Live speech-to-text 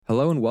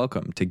Hello and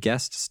welcome to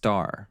Guest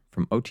Star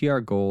from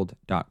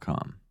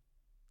OTRGold.com.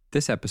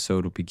 This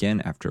episode will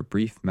begin after a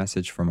brief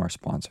message from our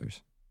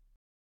sponsors.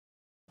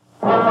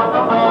 The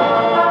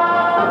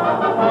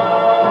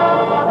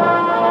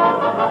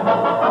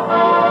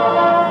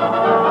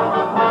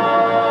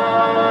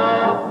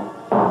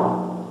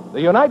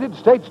United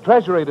States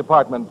Treasury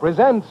Department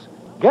presents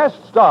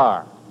Guest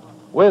Star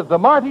with the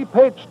Marty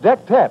Page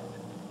Dectet.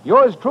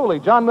 Yours truly,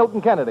 John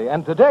Milton Kennedy,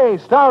 and today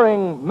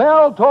starring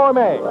Mel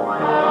Torme.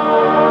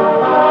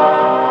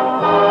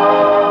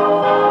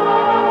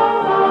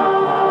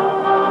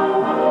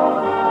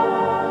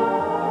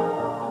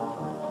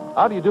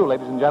 How do you do,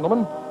 ladies and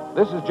gentlemen?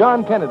 This is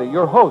John Kennedy,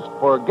 your host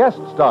for Guest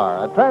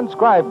Star, a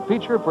transcribed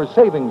feature for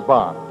savings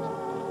bonds,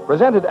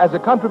 presented as a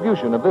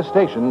contribution of this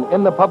station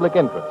in the public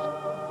interest.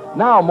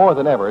 Now more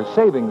than ever,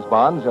 savings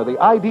bonds are the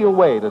ideal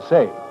way to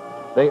save.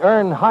 They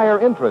earn higher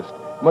interest,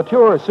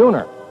 mature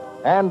sooner,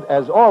 and,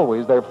 as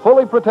always, they're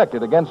fully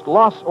protected against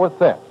loss or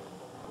theft.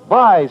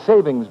 Buy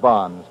savings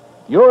bonds,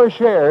 your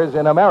shares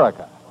in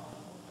America.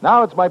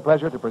 Now it's my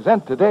pleasure to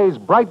present today's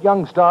bright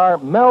young star,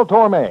 Mel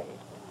Torme.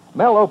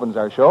 Mel opens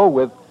our show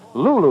with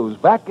Lulu's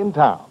Back in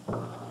Town.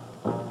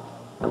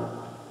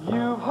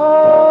 You've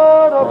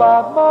heard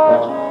about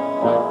Margie,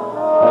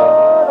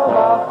 heard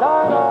about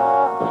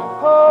Dinah,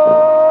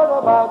 heard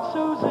about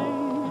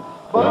Susie,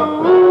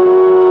 but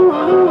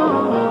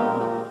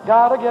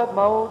gotta get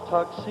my old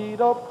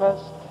tuxedo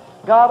pressed,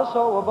 gotta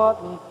sew a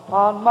button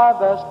on my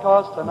vest,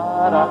 'cause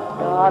tonight I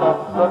gotta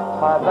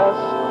look my best.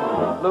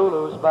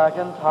 Lulu's back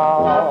in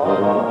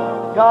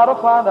town. Gotta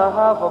find a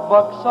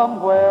 $50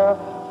 somewhere,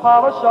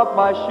 polish up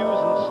my shoes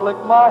and slick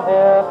my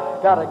hair.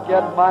 Gotta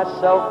get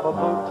myself a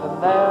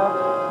boutonniere.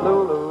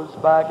 Lulu's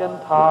back in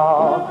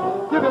town.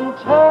 You can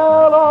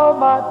tell all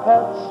my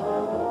pets,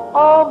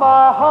 all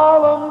my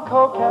Harlem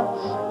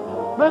coquettes,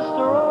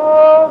 Mr.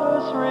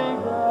 Otis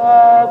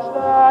regrets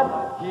that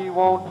he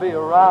won't be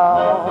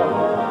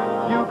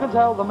around. You can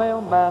tell the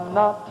mailman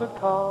not to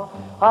call,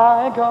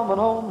 I ain't coming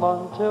home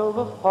until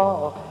the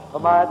fall. I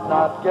might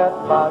not get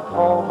back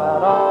home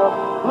at all.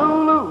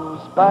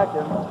 Lulu's back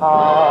in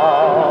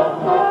town.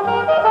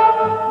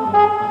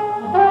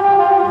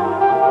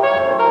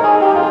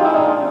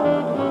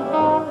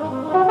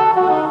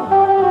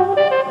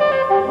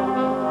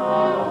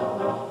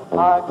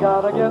 I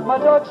gotta get my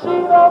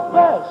tuxedo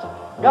pressed,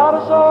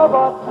 gotta sew a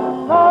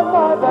button on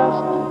my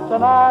vest.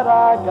 Tonight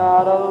I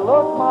gotta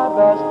look my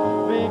best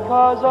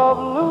because of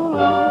Lulu.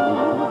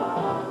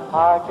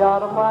 I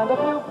gotta find a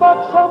few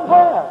bucks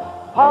somewhere,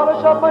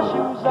 polish up my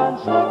shoes and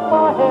slick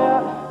my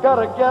hair.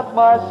 Gotta get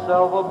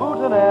myself a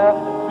boutonniere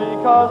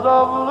because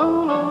of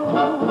Lulu.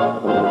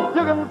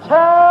 You can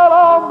tell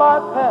all my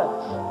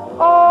pets,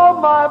 all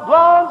my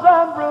blondes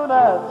and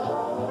brunettes,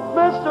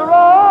 Mr.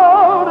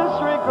 Otis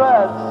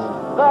regrets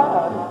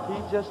that he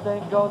just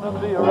ain't gonna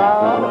be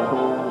around.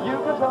 You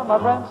can tell my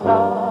friends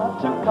not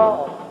to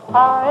call,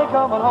 I ain't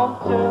coming home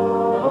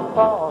till the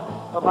fall.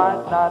 I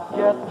might not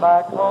get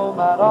back home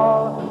at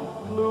all.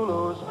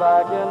 Lulu's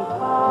back in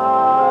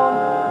town.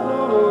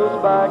 Lulu's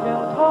back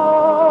in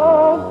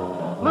town.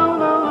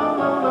 Lulu's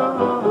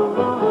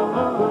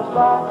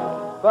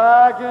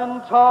back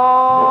in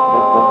town.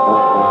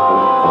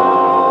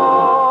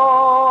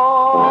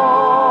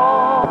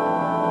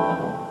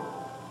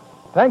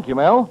 Thank you,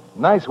 Mel.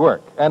 Nice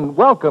work. And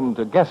welcome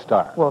to Guest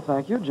Star. Well,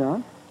 thank you,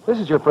 John. This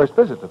is your first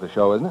visit to the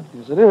show, isn't it?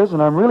 Yes, it is,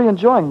 and I'm really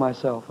enjoying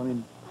myself. I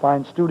mean,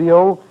 fine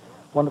studio,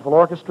 wonderful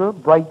orchestra,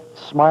 bright,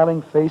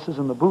 smiling faces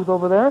in the booth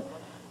over there,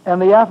 and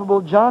the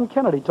affable John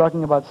Kennedy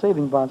talking about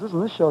saving bonds.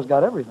 And this show's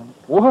got everything.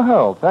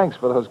 Well, thanks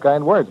for those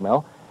kind words,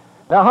 Mel.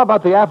 Now, how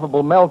about the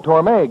affable Mel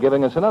Torme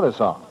giving us another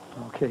song?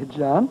 Okay,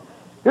 John.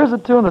 Here's a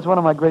tune that's one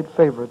of my great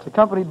favorites,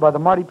 accompanied by the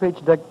Marty Page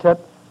Dectet,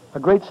 a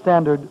great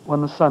standard,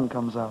 When the Sun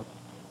Comes Out.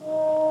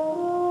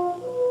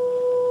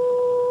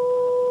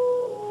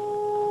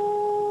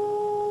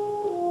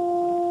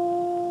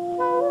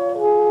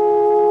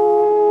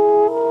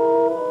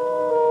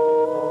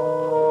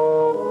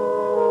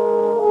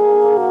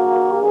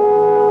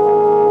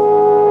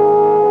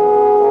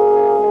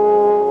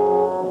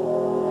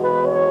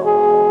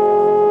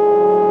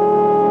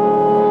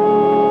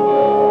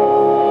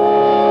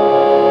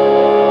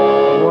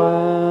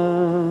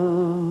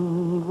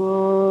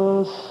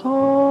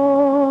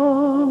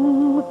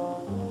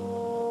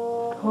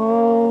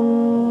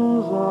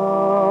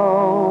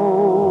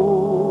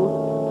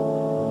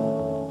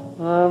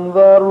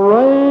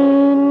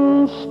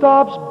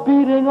 Stops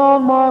beating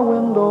on my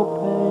window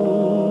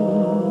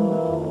pane.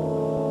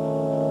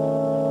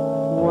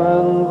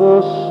 When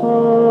the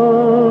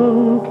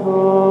sun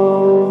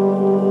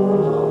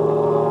comes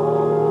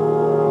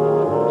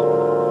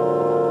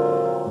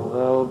out,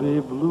 there'll be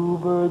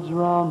bluebirds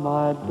round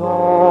my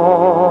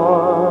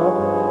door,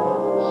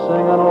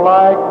 singing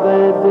like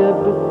they did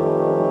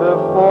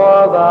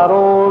before that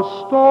old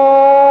storm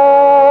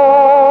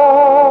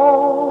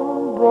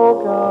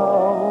broke out.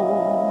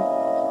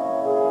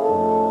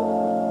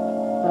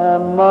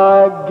 And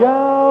my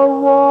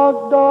gal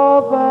walked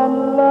off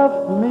and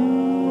left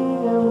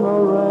me in the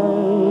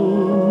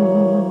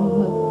rain.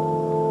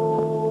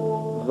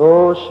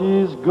 though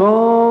she's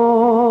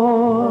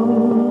gone,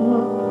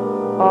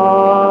 I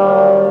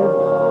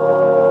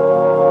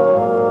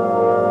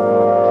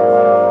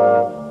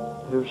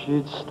doubt if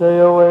she'd stay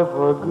away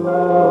for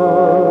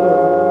good,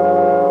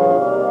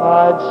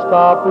 I'd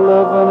stop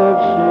living if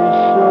she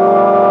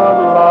should.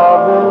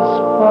 Love is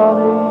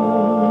funny.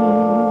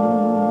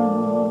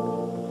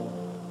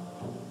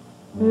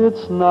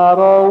 It's not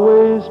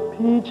always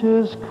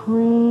peaches,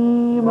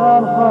 cream,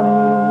 and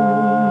honey.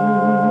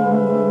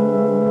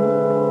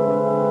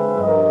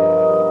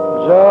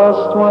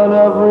 Just when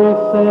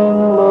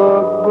everything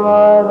looked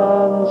bright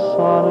and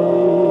sunny,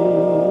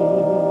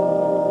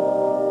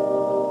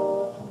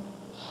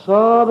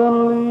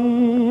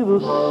 suddenly the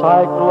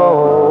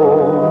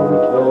cyclone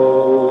came.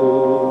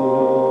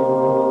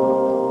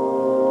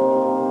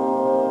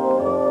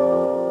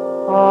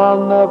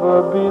 I'll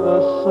never be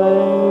the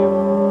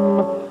same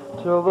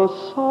till the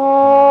sun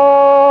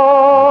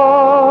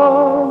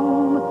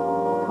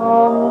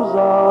comes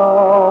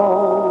out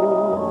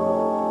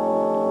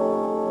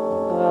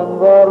and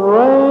that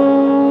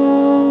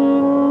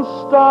rain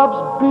stops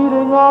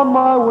beating on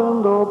my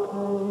window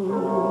pane.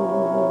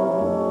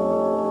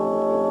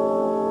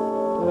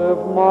 If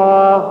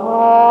my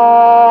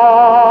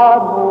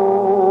heart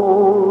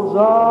holds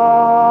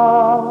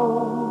out,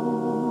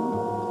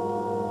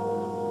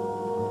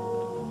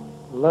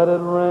 let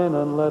it rain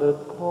and let it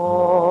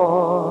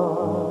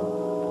pour.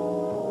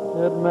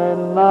 It may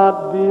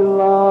not be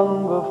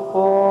long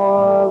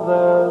before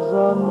there's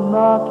a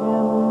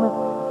knocking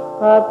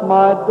at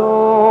my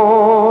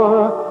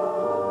door,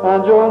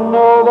 and you'll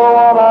know the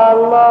one I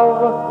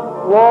love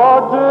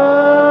walked in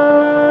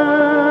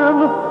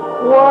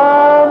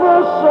when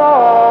the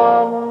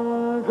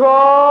sun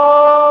comes.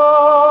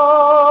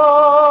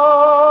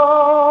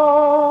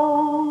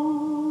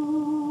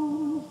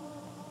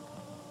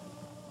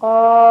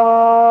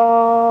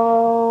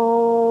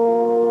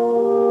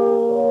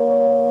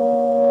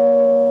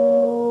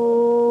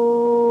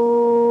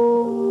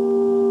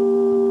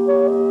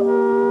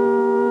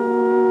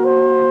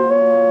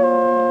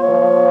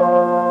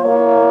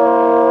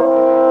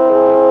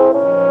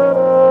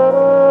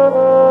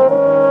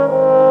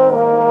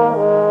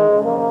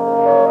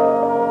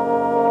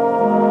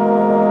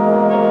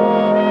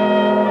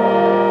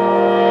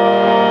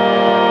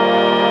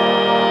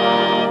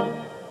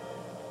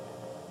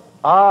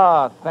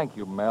 Thank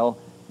you, Mel.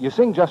 You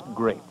sing just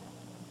great.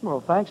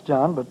 Well, thanks,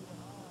 John, but,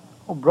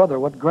 oh, brother,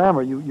 what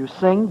grammar. You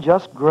sing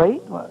just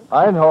great? What?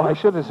 I know, I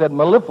should have said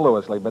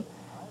mellifluously, but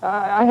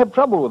I have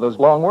trouble with those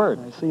long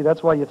words. I see,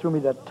 that's why you threw me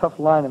that tough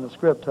line in the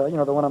script, huh? You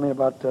know, the one I mean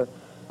about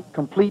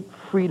complete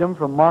freedom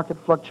from market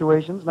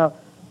fluctuations. Now,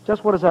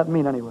 just what does that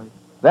mean, anyway?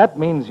 That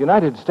means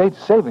United States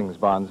savings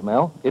bonds,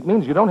 Mel. It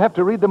means you don't have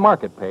to read the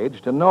market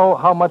page to know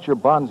how much your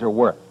bonds are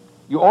worth.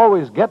 You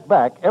always get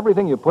back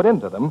everything you put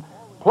into them,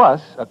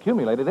 plus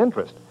accumulated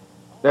interest.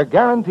 They're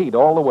guaranteed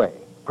all the way.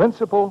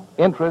 Principal,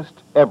 interest,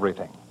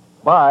 everything.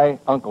 By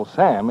Uncle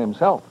Sam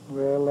himself.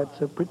 Well,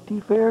 that's a pretty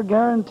fair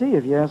guarantee,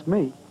 if you ask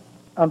me.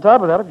 On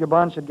top of that, if your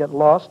bonds should get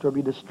lost or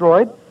be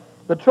destroyed,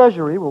 the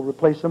Treasury will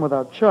replace them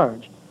without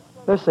charge.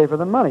 They're safer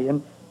than money,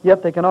 and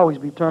yet they can always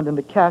be turned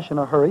into cash in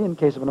a hurry in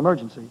case of an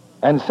emergency.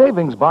 And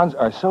savings bonds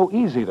are so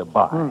easy to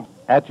buy.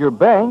 At your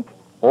bank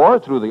or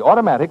through the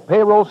automatic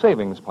payroll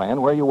savings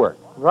plan where you work.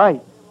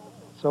 Right.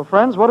 So,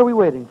 friends, what are we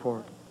waiting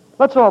for?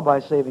 Let's all buy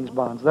savings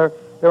bonds. They're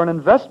an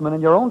investment in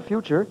your own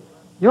future,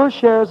 your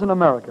shares in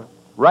America.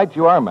 Right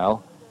you are,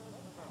 Mel.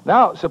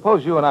 Now,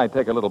 suppose you and I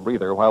take a little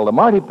breather while the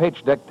Marty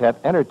Page Dectet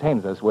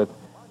entertains us with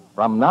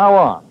From Now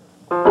On.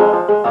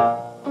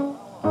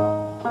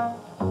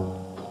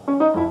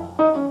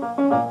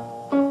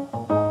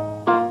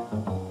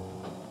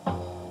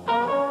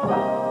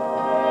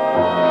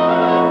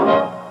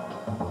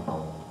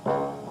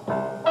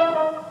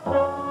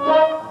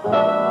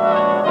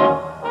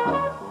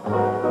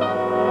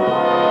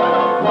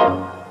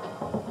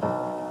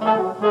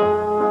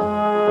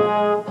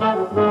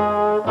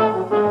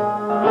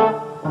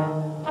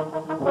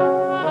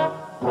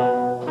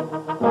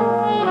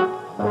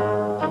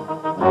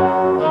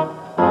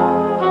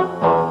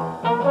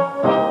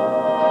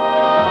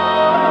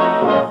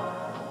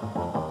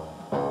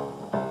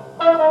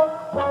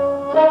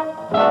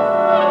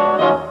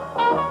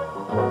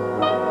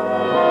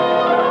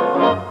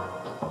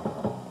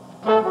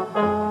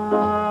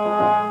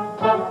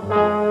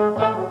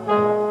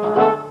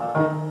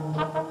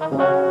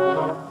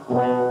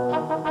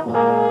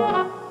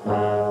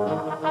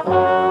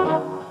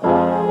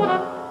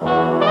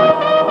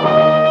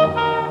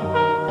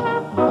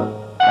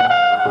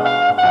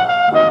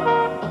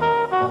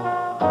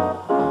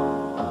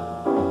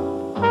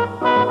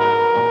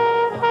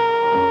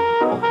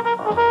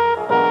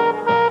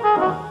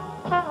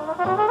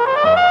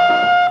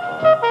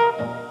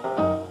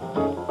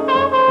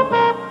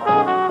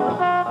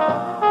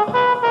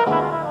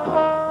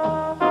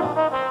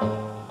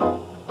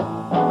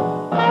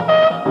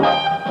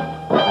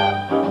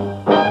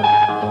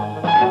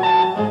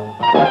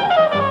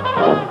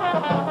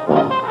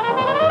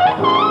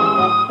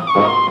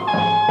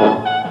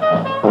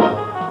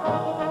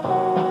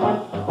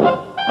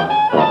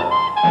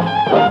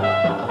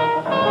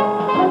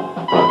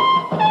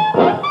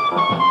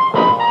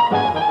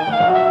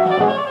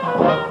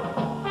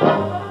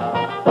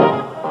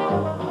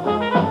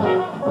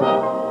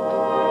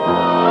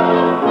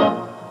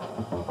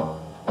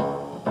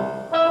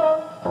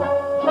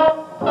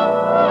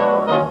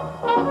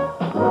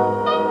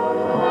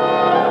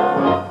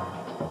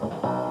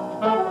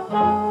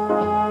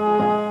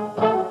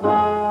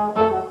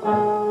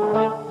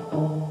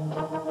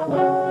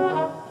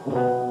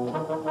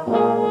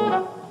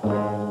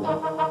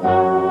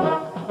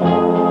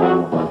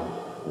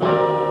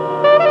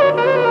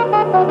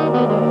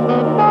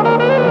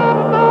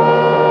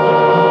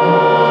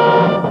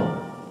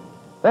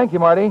 Thank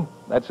you, Marty.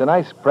 That's a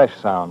nice, fresh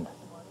sound.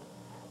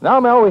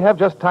 Now, Mel, we have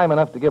just time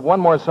enough to give one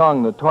more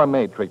song the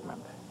Torme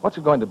treatment. What's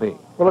it going to be?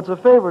 Well, it's a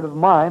favorite of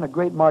mine, a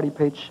great Marty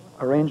Page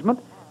arrangement.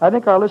 I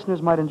think our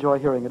listeners might enjoy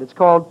hearing it. It's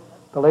called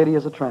The Lady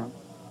is a Tramp.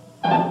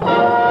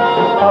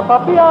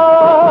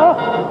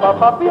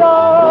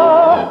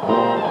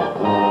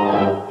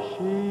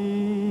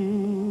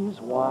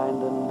 She's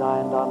wined and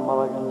dined on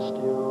mulligan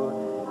stew,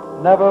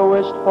 never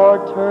wished for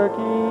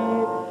turkey,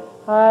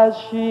 as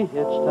she hitched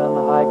and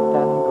hiked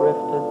and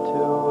grifted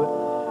too,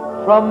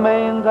 from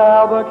Maine to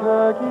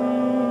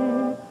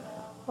Albuquerque.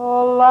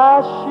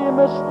 Alas, she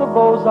missed the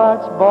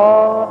Beaux-Arts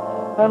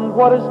ball, and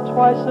what is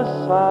twice as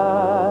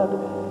sad,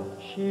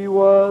 she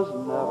was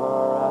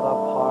never at a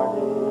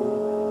party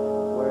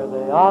where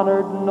they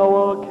honored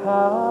Noel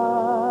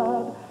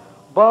Cad.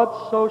 But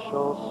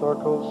social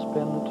circles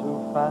spin too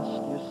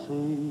fast, you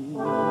see.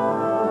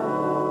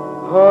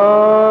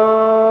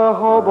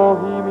 Her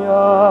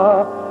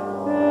Bohemia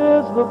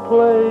is the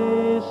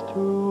place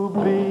to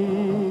be.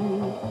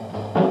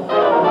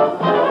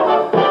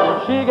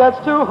 She gets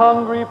too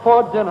hungry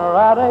for dinner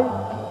at 8.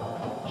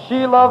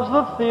 She loves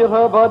the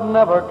theater but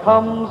never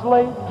comes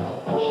late.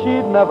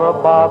 She'd never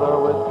bother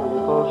with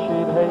people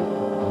she'd hate.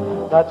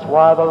 That's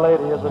why the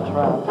lady is a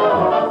tramp.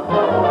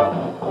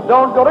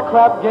 Don't go to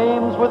crap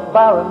games with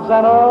barons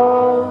and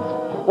earls.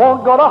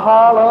 Won't go to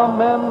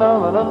Harlem in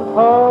ermine and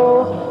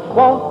pearls.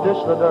 Won't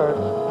dish the dirt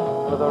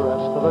with the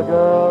rest of the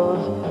girls.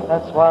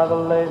 That's why the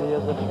lady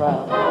is a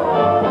tramp.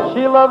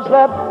 She loves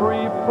that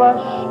free,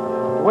 fresh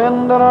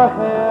wind in her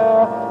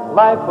hair,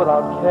 life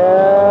without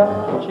care.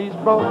 She's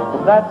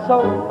broke, that's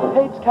so.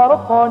 Hates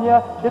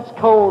California, it's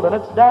cold and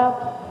it's damp.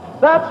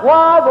 That's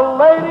why the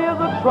lady is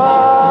a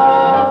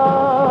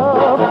tramp.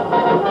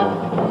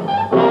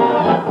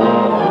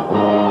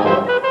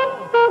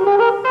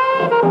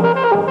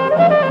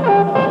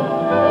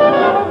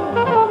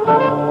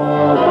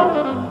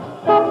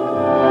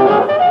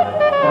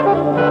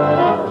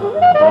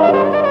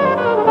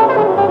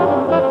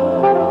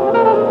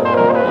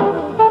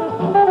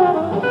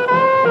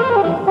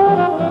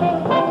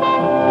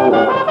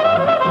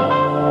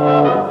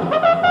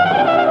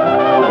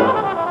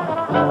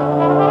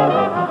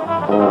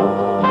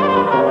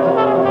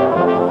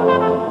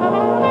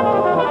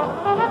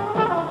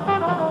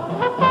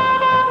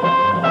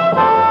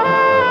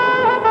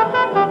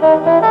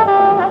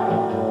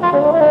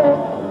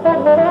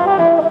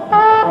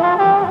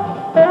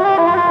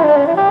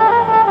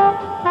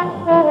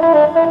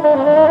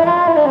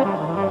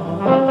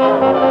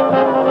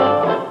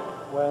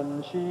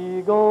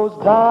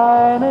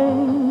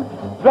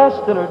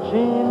 Dressed in her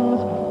jeans,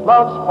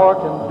 loves pork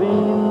and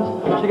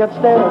beans. She gets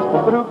stares,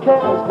 but who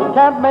cares?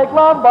 Can't make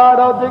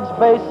Lombardo, digs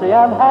Basie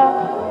and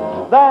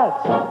Hat.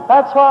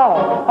 That's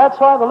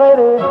why the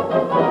lady is a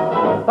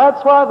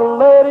tramp. The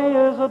lady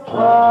is a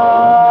tramp.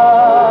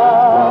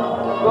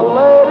 The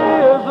lady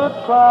is a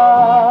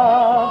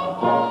tramp.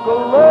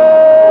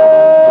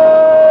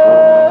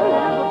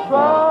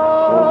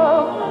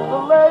 The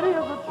lady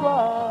is a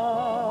tramp.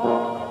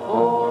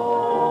 Oh,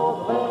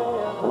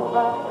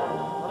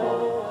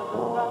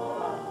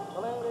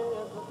 the lady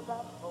is a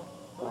tramp.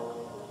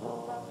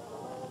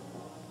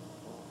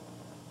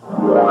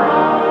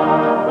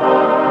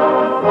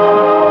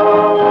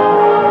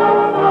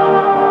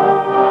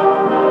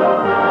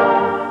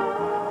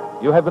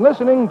 You have been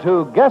listening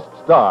to Guest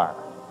Star,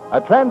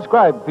 a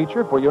transcribed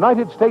feature for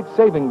United States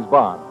Savings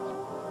Bonds,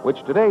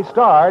 which today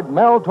starred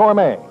Mel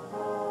Torme.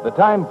 The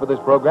time for this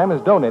program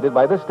is donated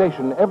by this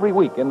station every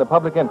week in the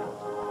public interest.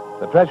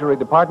 The Treasury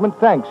Department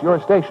thanks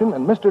your station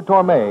and Mr.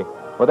 Torme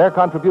for their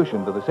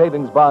contribution to the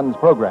Savings Bonds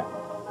program.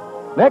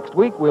 Next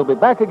week, we'll be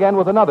back again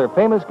with another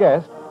famous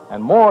guest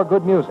and more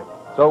good music,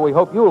 so we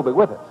hope you'll be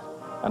with us.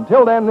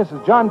 Until then, this is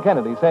John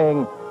Kennedy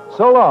saying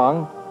so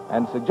long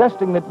and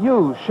suggesting that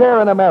you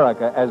share in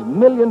America as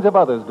millions of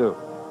others do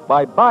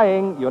by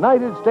buying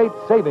United States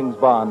savings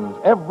bonds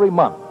every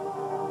month.